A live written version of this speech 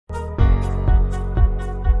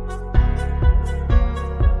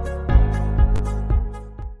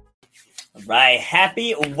Right.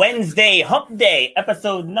 Happy Wednesday, Hump Day,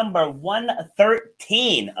 episode number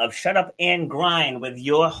 113 of Shut Up and Grind with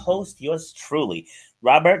your host, yours truly,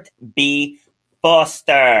 Robert B.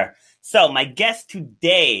 Foster. So my guest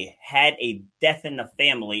today had a death in the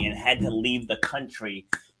family and had to leave the country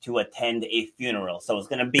to attend a funeral. So it's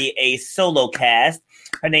going to be a solo cast.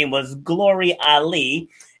 Her name was Glory Ali,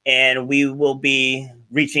 and we will be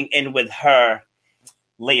reaching in with her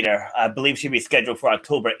later. I believe she'll be scheduled for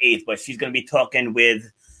October 8th, but she's going to be talking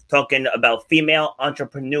about female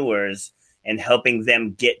entrepreneurs and helping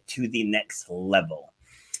them get to the next level.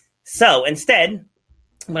 So instead,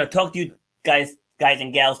 I'm going to talk to you guys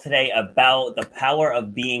and gals today about the power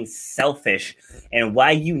of being selfish and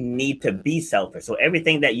why you need to be selfish. So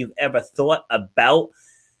everything that you've ever thought about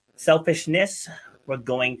selfishness, we're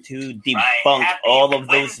going to debunk all of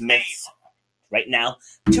those myths right now,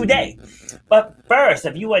 today. But first,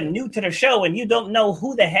 if you are new to the show and you don't know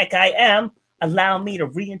who the heck I am, allow me to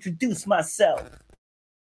reintroduce myself.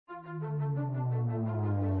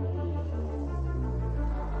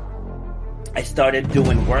 I started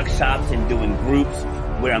doing workshops and doing groups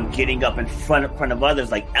where I'm getting up in front of others,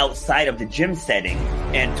 like outside of the gym setting,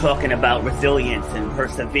 and talking about resilience and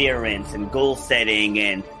perseverance and goal setting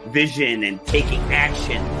and vision and taking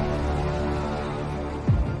action.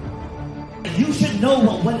 You should know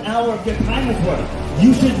what 1 hour of your time is worth.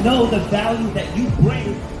 You should know the value that you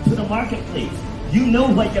bring to the marketplace. You know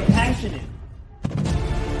what your passion is.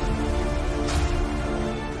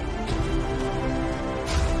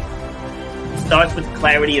 Starts with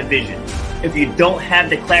clarity of vision. If you don't have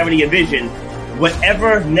the clarity of vision,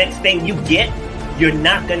 whatever next thing you get, you're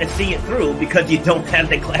not going to see it through because you don't have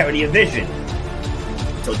the clarity of vision.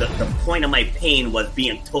 So the point of my pain was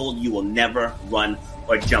being told you will never run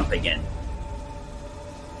or jump again.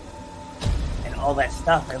 And all that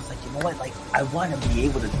stuff, I was like, you know what? Like, I want to be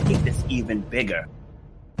able to take this even bigger.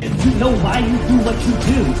 If you know why you do what you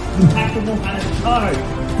do, you have to know how to charge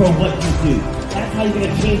for what you do. That's how you're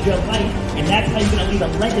going to change your life, and that's how you're going to leave a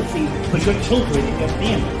legacy for your children and your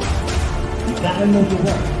family. You got to know your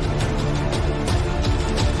worth.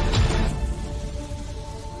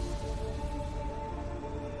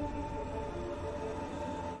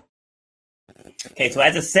 Okay, so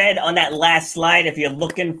as I said on that last slide, if you're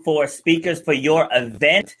looking for speakers for your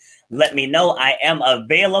event, let me know. I am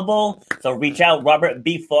available. So reach out,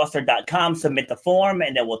 robertbfoster.com, submit the form,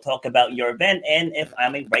 and then we'll talk about your event and if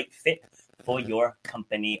I'm a right fit for your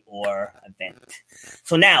company or event.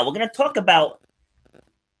 So now we're going to talk about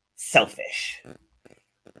selfish.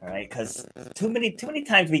 All right, because too many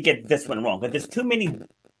times we get this one wrong, but there's too many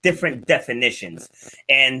different definitions,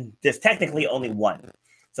 and there's technically only one.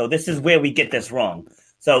 So this is where we get this wrong.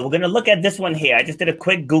 So we're going to look at this one here. I just did a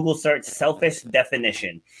quick Google search, selfish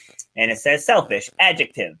definition. And it says selfish,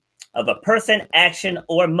 adjective, of a person, action,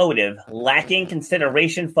 or motive lacking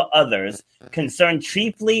consideration for others, concerned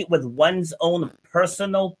chiefly with one's own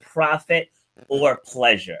personal profit or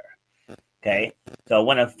pleasure. Okay, so I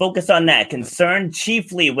want to focus on that. Concerned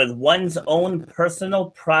chiefly with one's own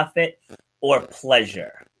personal profit or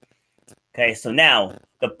pleasure. Okay, so now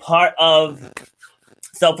the part of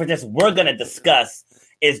selfishness we're going to discuss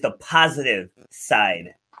is the positive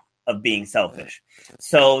side of being selfish.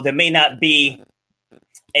 So there may not be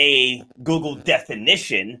a Google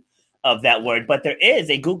definition of that word, but there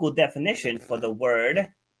is a Google definition for the word,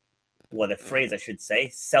 or the phrase I should say,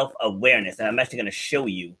 self-awareness. And I'm actually going to show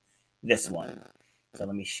you this one. So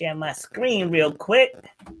let me share my screen real quick.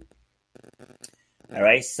 All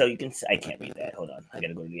right, so you can, I can't read that. Hold on. I got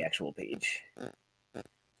to go to the actual page.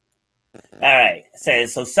 All right, it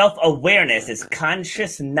says, so self-awareness is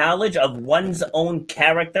conscious knowledge of one's own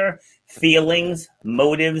character, feelings,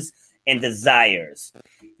 motives, and desires.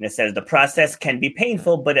 And it says the process can be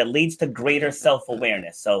painful, but it leads to greater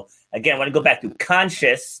self-awareness. So again, I want to go back to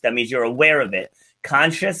conscious. That means you're aware of it.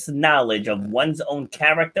 Conscious knowledge of one's own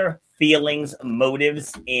character, feelings,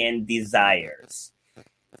 motives, and desires. All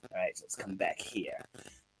right, so let's come back here.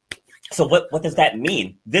 So what does that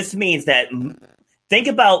mean? This means that think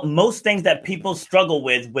about most things that people struggle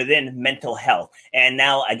with within mental health. And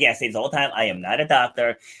now, again, I say this all the time, I am not a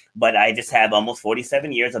doctor, but I just have almost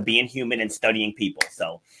 47 years of being human and studying people.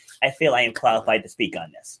 So I feel I am qualified to speak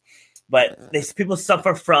on this. But these people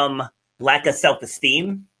suffer from lack of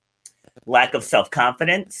self-esteem, lack of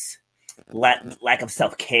self-confidence, lack of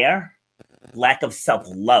self-care, lack of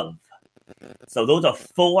self-love. So those are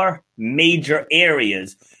four major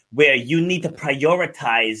areas where you need to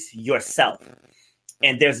prioritize yourself.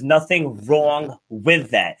 And there's nothing wrong with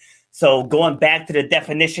that. So going back to the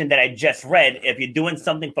definition that I just read, if you're doing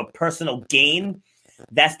something for personal gain,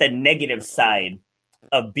 that's the negative side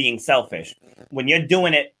of being selfish. When you're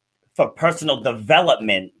doing it for personal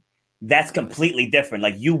development, that's completely different.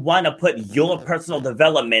 Like, you want to put your personal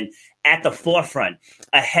development at the forefront,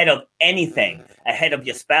 ahead of anything, ahead of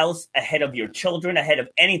your spouse, ahead of your children, ahead of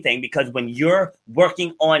anything, because when you're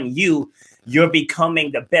working on you, you're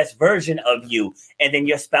becoming the best version of you. And then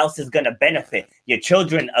your spouse is going to benefit. Your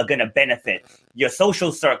children are going to benefit. Your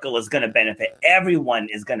social circle is going to benefit. Everyone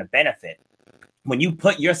is going to benefit. When you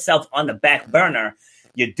put yourself on the back burner,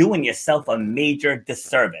 you're doing yourself a major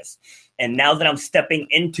disservice. And now that I'm stepping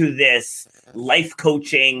into this life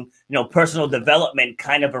coaching, personal development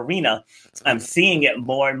kind of arena, I'm seeing it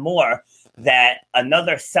more and more that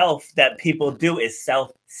another self that people do is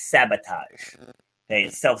self-sabotage. Okay,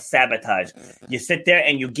 it's self-sabotage. You sit there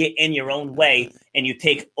and you get in your own way and you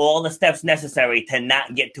take all the steps necessary to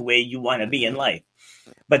not get to where you want to be in life.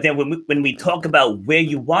 But then when we talk about where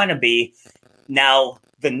you want to be, now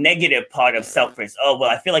the negative part of selfish,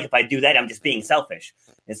 I feel like if I do that, I'm just being selfish.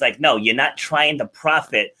 It's like, no, you're not trying to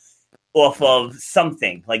profit off of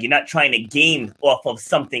something. Like, you're not trying to gain off of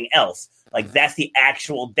something else. Like, that's the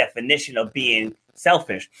actual definition of being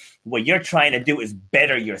selfish. What you're trying to do is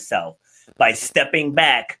better yourself by stepping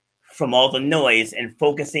back from all the noise and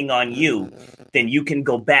focusing on you. Then you can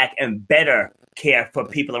go back and better care for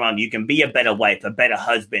people around you. You can be a better wife, a better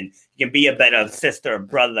husband. You can be a better sister,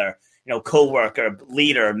 brother, coworker,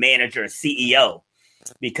 leader, manager, CEO.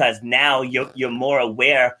 Because now you're more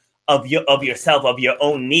aware of yourself, of your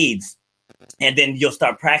own needs, and then you'll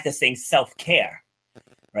start practicing self-care,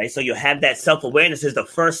 right? So you have that self-awareness is the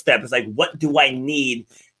first step. It's like, what do I need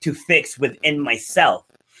to fix within myself?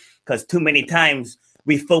 Because too many times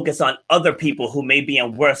we focus on other people who may be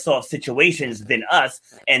in worse off situations than us,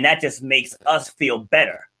 and that just makes us feel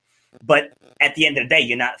better. But at the end of the day,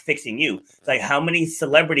 you're not fixing you. It's like, how many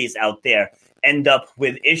celebrities out there end up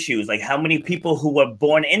with issues? Like, how many people who were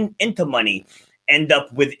born into money end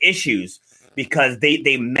up with issues because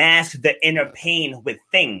they mask the inner pain with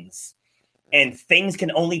things, and things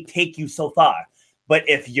can only take you so far. But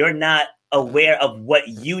if you're not aware of what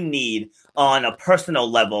you need on a personal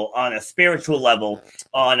level, on a spiritual level,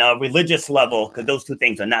 on a religious level, because those two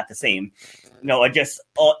things are not the same, or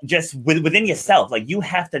just within yourself, like, you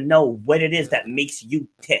have to know what it is that makes you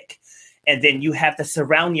tick. And then you have to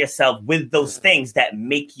surround yourself with those things that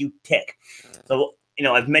make you tick. So,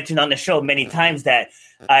 I've mentioned on the show many times that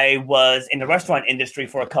I was in the restaurant industry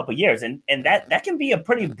for a couple of years, and that can be a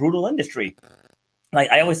pretty brutal industry. Like,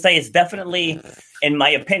 I always say, it's definitely, in my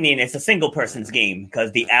opinion, it's a single person's game,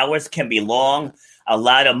 because the hours can be long, a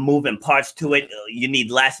lot of moving parts to it. You need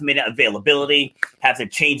last minute availability, have to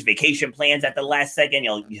change vacation plans at the last second.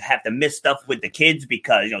 You have to miss stuff with the kids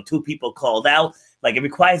because, two people called out. Like, it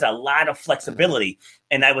requires a lot of flexibility,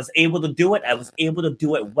 and I was able to do it. I was able to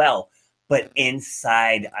do it well, but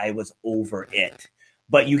inside I was over it.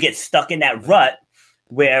 But you get stuck in that rut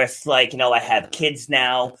where it's like, I have kids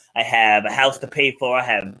now, I have a house to pay for, I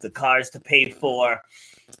have the cars to pay for,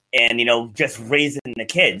 and, just raising the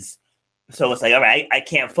kids. So it's like, all right, I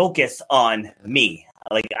can't focus on me.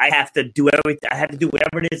 Like, I have to do everything. I have to do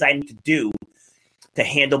whatever it is I need to do to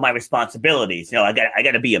handle my responsibilities. I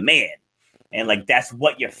got to be a man. And like, that's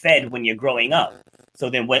what you're fed when you're growing up. So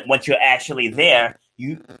then once you're actually there,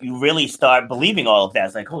 you really start believing all of that.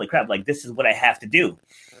 It's like, holy crap, like, this is what I have to do.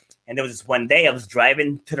 And there was this one day I was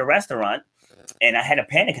driving to the restaurant and I had a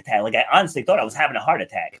panic attack. Like, I honestly thought I was having a heart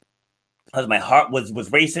attack because my heart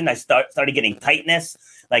was racing. I started getting tightness.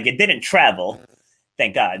 Like, it didn't travel,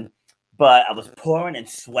 thank God, but I was pouring in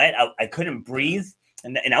sweat. I couldn't breathe,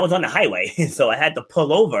 and I was on the highway. So I had to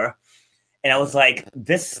pull over. And I was like,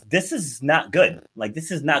 this is not good. Like, this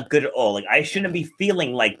is not good at all. Like, I shouldn't be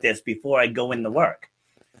feeling like this before I go into work.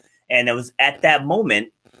 And it was at that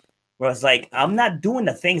moment where I was like, I'm not doing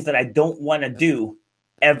the things that I don't want to do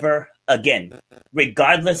ever again,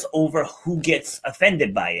 regardless over who gets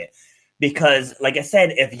offended by it. Because, like I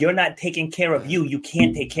said, if you're not taking care of you, you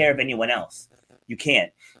can't take care of anyone else. You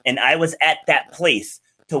can't. And I was at that place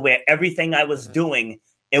to where everything I was doing,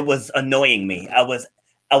 it was annoying me.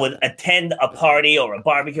 I would attend a party or a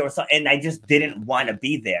barbecue or something, and I just didn't want to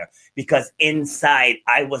be there because inside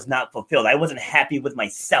I was not fulfilled. I wasn't happy with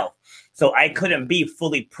myself. So I couldn't be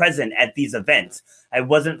fully present at these events. I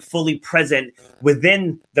wasn't fully present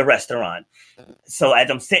within the restaurant. So as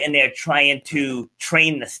I'm sitting there trying to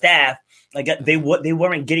train the staff, like, they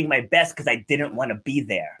weren't getting my best because I didn't want to be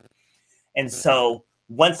there. And so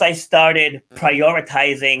once I started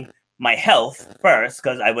prioritizing my health first,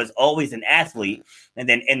 because I was always an athlete. And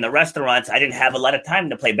then in the restaurants, I didn't have a lot of time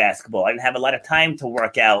to play basketball. I didn't have a lot of time to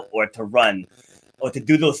work out or to run. or to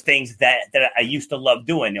do those things that I used to love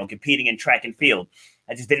doing, competing in track and field.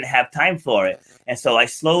 I just didn't have time for it. And so I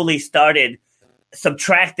slowly started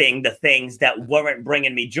subtracting the things that weren't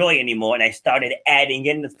bringing me joy anymore. And I started adding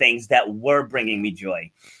in the things that were bringing me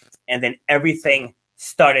joy. And then everything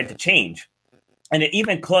started to change. And it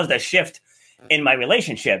even caused a shift in my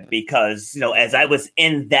relationship because, as I was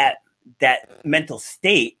in that mental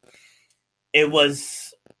state, it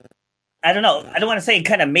was, I don't know, I don't want to say it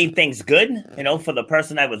kind of made things good, for the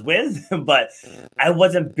person I was with, but I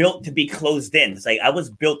wasn't built to be closed in. It's like I was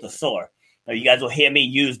built to soar. You guys will hear me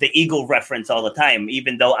use the eagle reference all the time,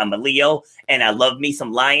 even though I'm a Leo and I love me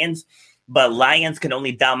some lions, but lions can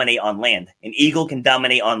only dominate on land. An eagle can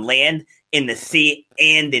dominate on land, in the sea,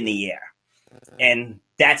 and in the air. And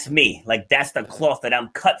that's me. Like, that's the cloth that I'm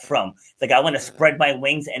cut from. It's like I want to spread my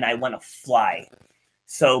wings and I want to fly.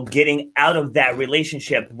 So getting out of that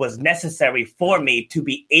relationship was necessary for me to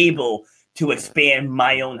be able to expand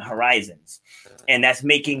my own horizons. And that's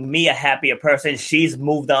making me a happier person. She's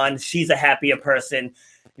moved on. She's a happier person.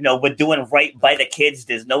 We're doing right by the kids.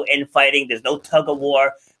 There's no infighting. There's no tug of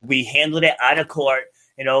war. We handled it out of court,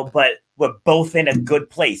 but we're both in a good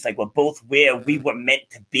place. Like, we're both where we were meant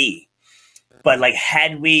to be. But like,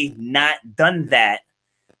 had we not done that,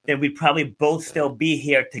 then we'd probably both still be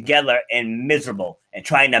here together and miserable and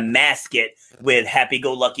trying to mask it with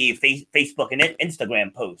happy-go-lucky Facebook and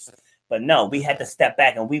Instagram posts. But no, we had to step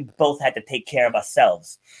back and we both had to take care of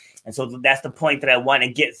ourselves. And so that's the point that I want to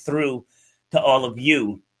get through to all of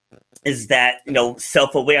you, is that,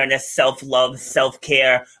 self-awareness, self-love,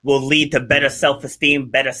 self-care will lead to better self-esteem,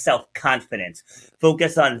 better self-confidence.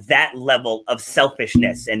 Focus on that level of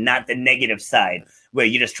selfishness and not the negative side where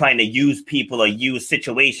you're just trying to use people or use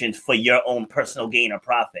situations for your own personal gain or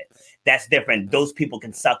profit. That's different. Those people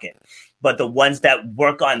can suck it. But the ones that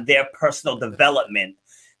work on their personal development,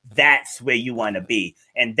 that's where you want to be.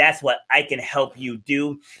 And that's what I can help you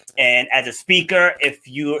do. And as a speaker, if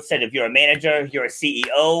you're a manager, you're a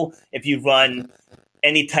CEO, if you run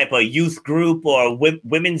any type of youth group or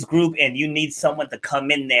women's group and you need someone to come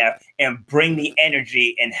in there and bring the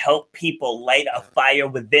energy and help people light a fire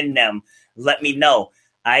within them, let me know.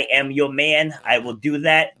 I am your man. I will do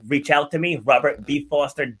that. Reach out to me,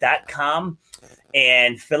 robertbfoster.com,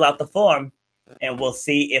 and fill out the form. And we'll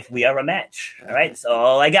see if we are a match. All right. So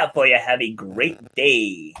all I got for you. Have a great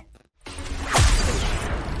day.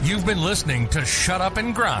 You've been listening to Shut Up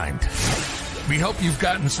and Grind. We hope you've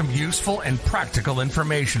gotten some useful and practical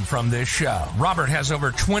information from this show. Robert has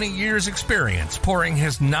over 20 years experience pouring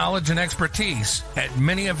his knowledge and expertise at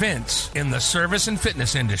many events in the service and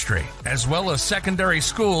fitness industry, as well as secondary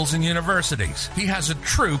schools and universities. He has a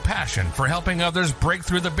true passion for helping others break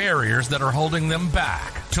through the barriers that are holding them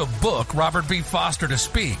back. To book Robert B. Foster to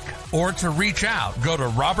speak or to reach out, go to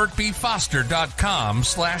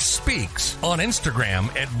robertbfoster.com/speaks, on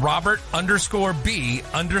Instagram at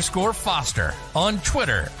Robert_B_Foster, on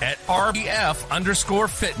Twitter at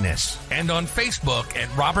RBF_fitness, and on Facebook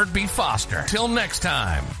at Robert B. Foster. Till next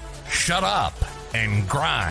time, shut up and grind.